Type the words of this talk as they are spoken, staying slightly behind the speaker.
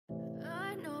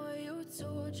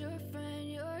told your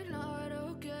friend you're not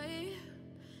okay?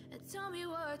 And tell me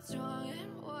what's wrong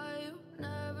and why you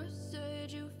never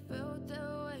said you felt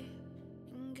that way.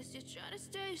 And guess you're trying to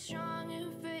stay strong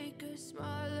and fake a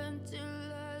smile until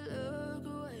I look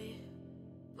away.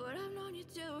 But I've known you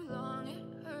too long,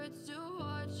 it hurts to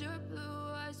watch your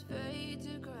blue eyes fade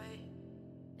to gray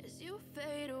as you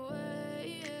fade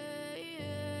away,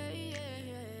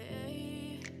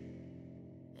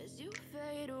 as you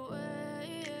fade away.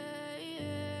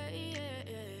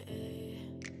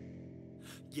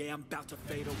 Yeah, I'm about to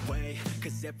fade away,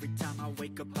 cause every time I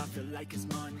wake up I feel like it's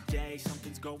Monday.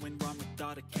 Something's going wrong with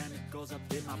all the chemicals up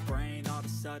in my brain. All of a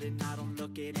sudden I don't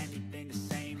look at anything the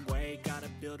same way. Got a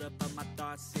buildup of my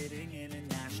thoughts sitting in an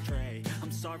ashtray.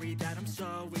 I'm sorry that I'm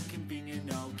so inconvenient,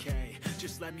 okay?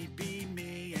 Just let me be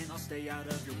me and I'll stay out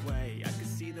of your way. I can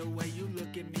see the way you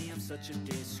look at me, I'm such a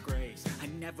disgrace. I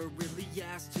never really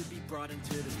asked to be brought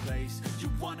into this place. You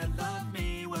wanna love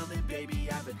me? Well then baby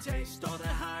I have a taste. All the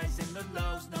highs and the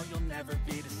lows, no you'll never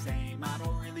be the same. I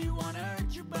don't really wanna hurt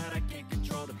you but I can't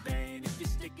control the pain. If you're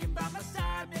sticking by my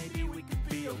side maybe we could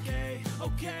be okay.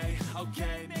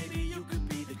 Okay, maybe you could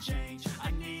be the change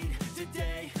I need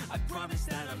today. I promise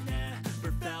that I've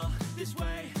never felt this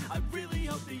way. I really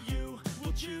hope that you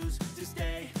will choose to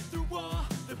stay through all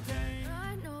the pain.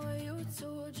 I know you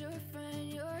told your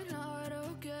friend you're not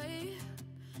okay.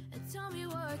 And tell me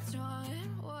what's wrong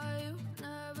and why you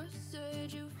never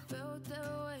said you felt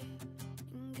that way.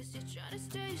 And guess you're trying to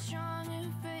stay strong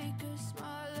and fake a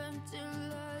smile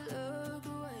until I look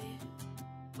away.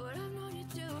 But I've known you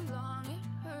too long,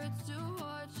 it hurts to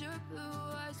watch your blue